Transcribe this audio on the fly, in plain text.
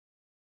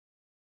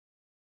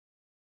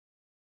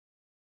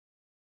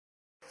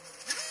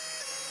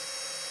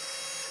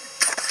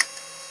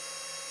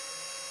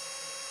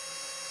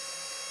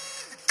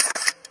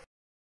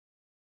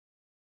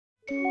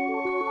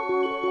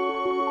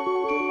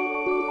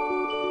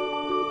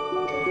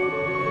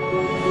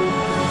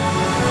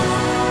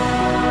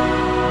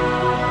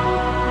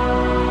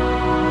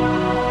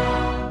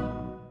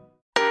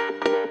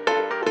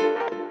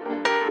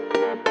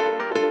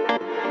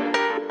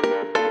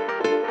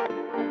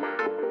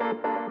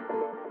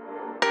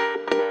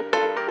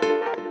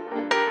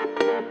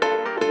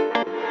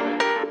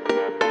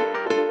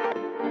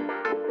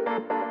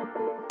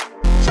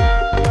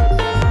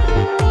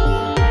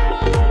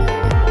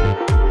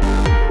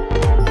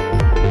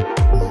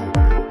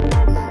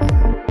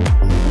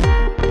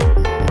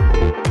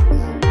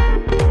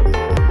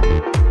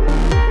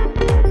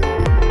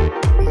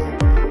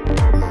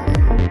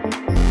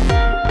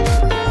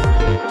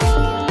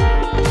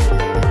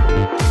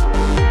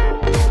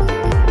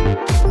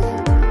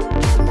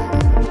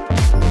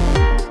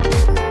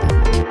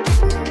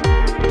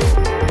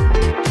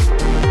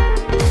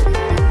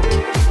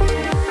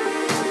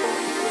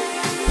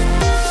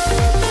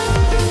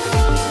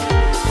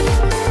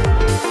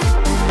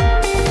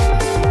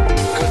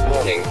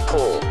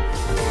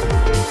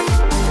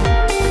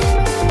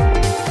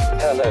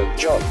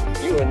John,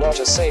 you are not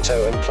a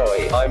SATO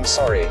employee. I'm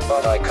sorry,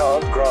 but I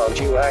can't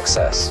grant you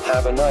access.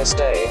 Have a nice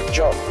day,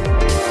 John.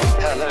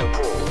 Hello,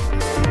 Paul.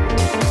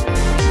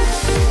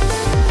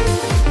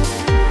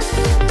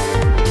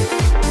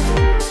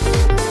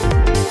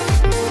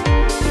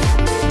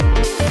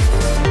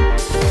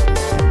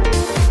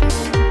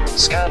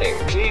 Scanning.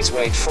 Please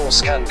wait for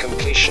scan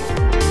completion.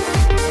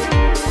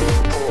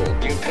 Paul,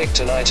 you picked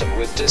an item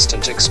with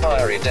distant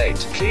expiry date.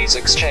 Please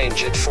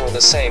exchange it for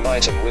the same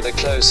item with a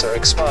closer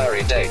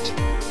expiry date.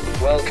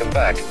 Welcome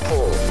back,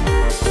 Paul.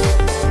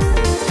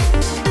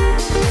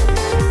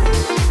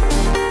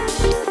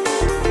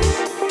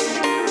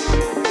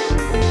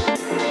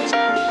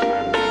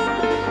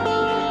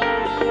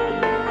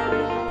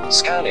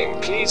 Scanning.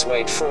 Please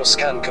wait for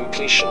scan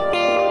completion.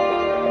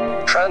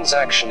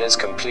 Transaction is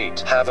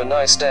complete. Have a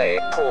nice day,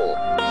 Paul.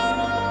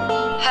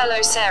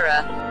 Hello,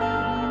 Sarah.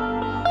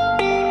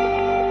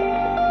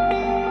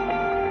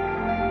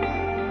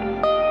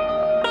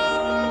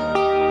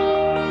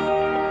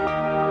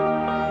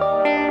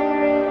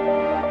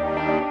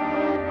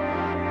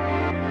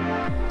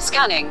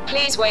 Scanning.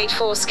 Please wait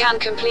for scan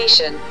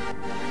completion.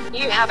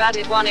 You have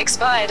added one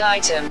expired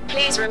item.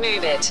 Please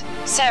remove it.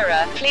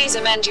 Sarah, please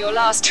amend your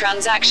last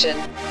transaction.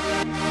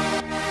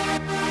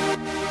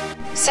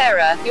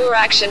 Sarah, your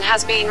action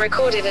has been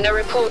recorded and a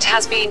report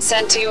has been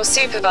sent to your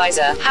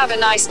supervisor. Have a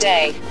nice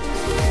day.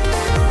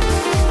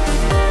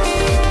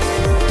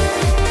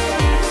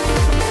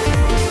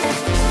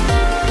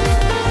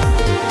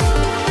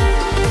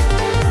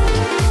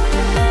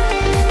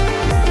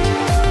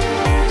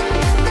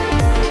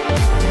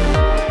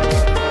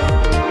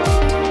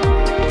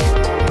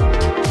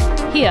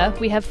 Here,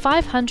 we have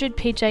 500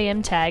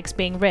 PJM tags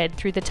being read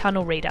through the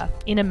tunnel reader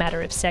in a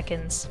matter of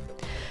seconds.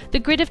 The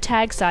grid of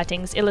tag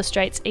sightings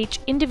illustrates each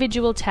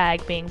individual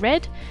tag being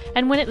read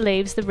and when it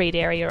leaves the read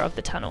area of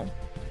the tunnel.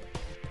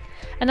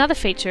 Another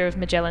feature of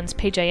Magellan's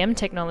PJM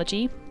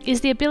technology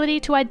is the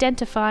ability to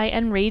identify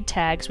and read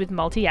tags with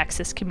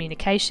multi-axis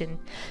communication,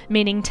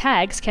 meaning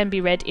tags can be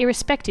read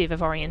irrespective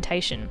of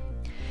orientation.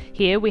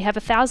 Here we have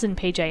 1,000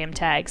 PJM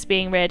tags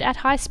being read at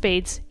high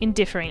speeds in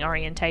differing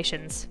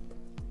orientations.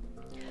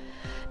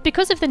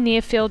 Because of the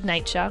near-field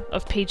nature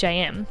of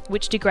PJM,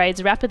 which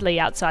degrades rapidly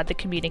outside the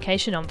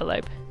communication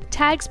envelope,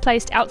 tags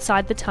placed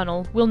outside the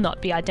tunnel will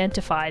not be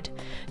identified.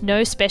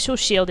 No special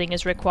shielding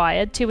is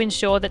required to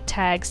ensure that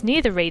tags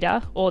near the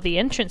reader or the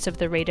entrance of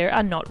the reader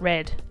are not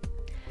read.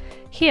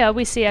 Here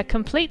we see a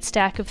complete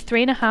stack of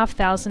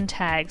 3,500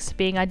 tags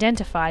being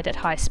identified at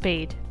high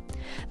speed.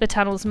 The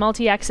tunnel's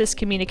multi-axis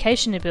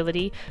communication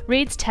ability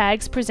reads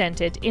tags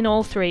presented in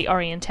all three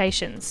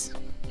orientations.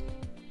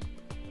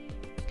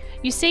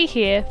 You see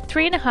here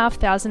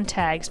 3,500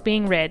 tags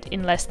being read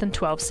in less than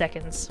 12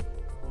 seconds.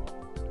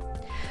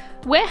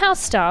 Warehouse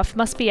staff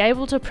must be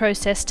able to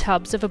process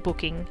tubs of a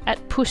booking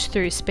at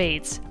push-through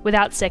speeds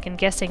without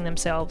second-guessing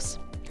themselves.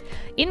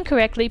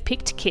 Incorrectly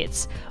picked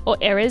kits or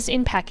errors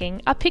in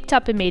packing are picked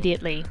up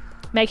immediately,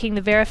 making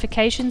the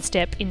verification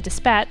step in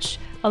dispatch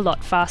a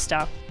lot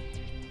faster.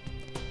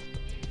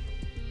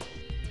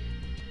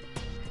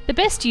 The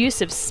best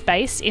use of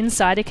space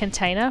inside a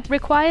container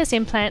requires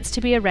implants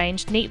to be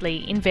arranged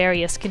neatly in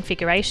various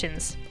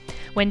configurations.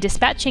 When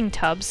dispatching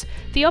tubs,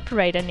 the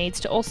operator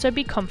needs to also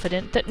be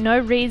confident that no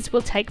reads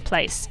will take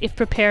place if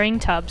preparing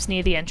tubs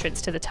near the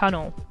entrance to the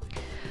tunnel.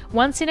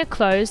 Once in a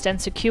closed and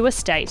secure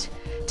state,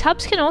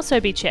 tubs can also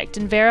be checked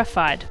and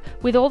verified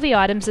with all the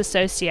items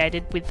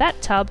associated with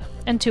that tub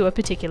and to a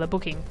particular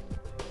booking.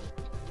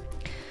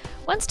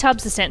 Once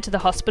tubs are sent to the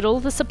hospital,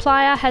 the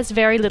supplier has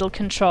very little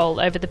control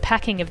over the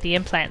packing of the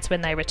implants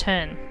when they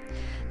return.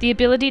 The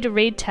ability to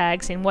read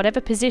tags in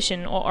whatever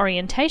position or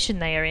orientation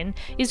they are in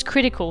is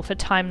critical for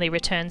timely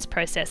returns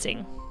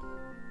processing.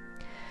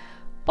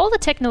 All the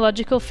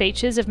technological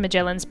features of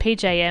Magellan's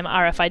Pjm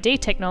RFID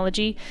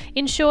technology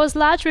ensures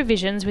large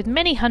revisions with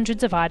many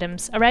hundreds of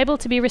items are able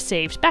to be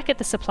received back at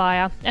the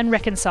supplier and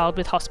reconciled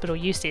with hospital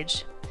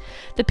usage.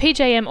 The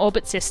PJM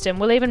orbit system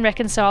will even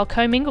reconcile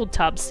commingled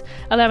tubs,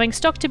 allowing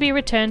stock to be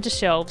returned to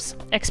shelves,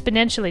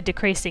 exponentially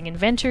decreasing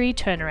inventory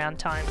turnaround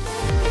time.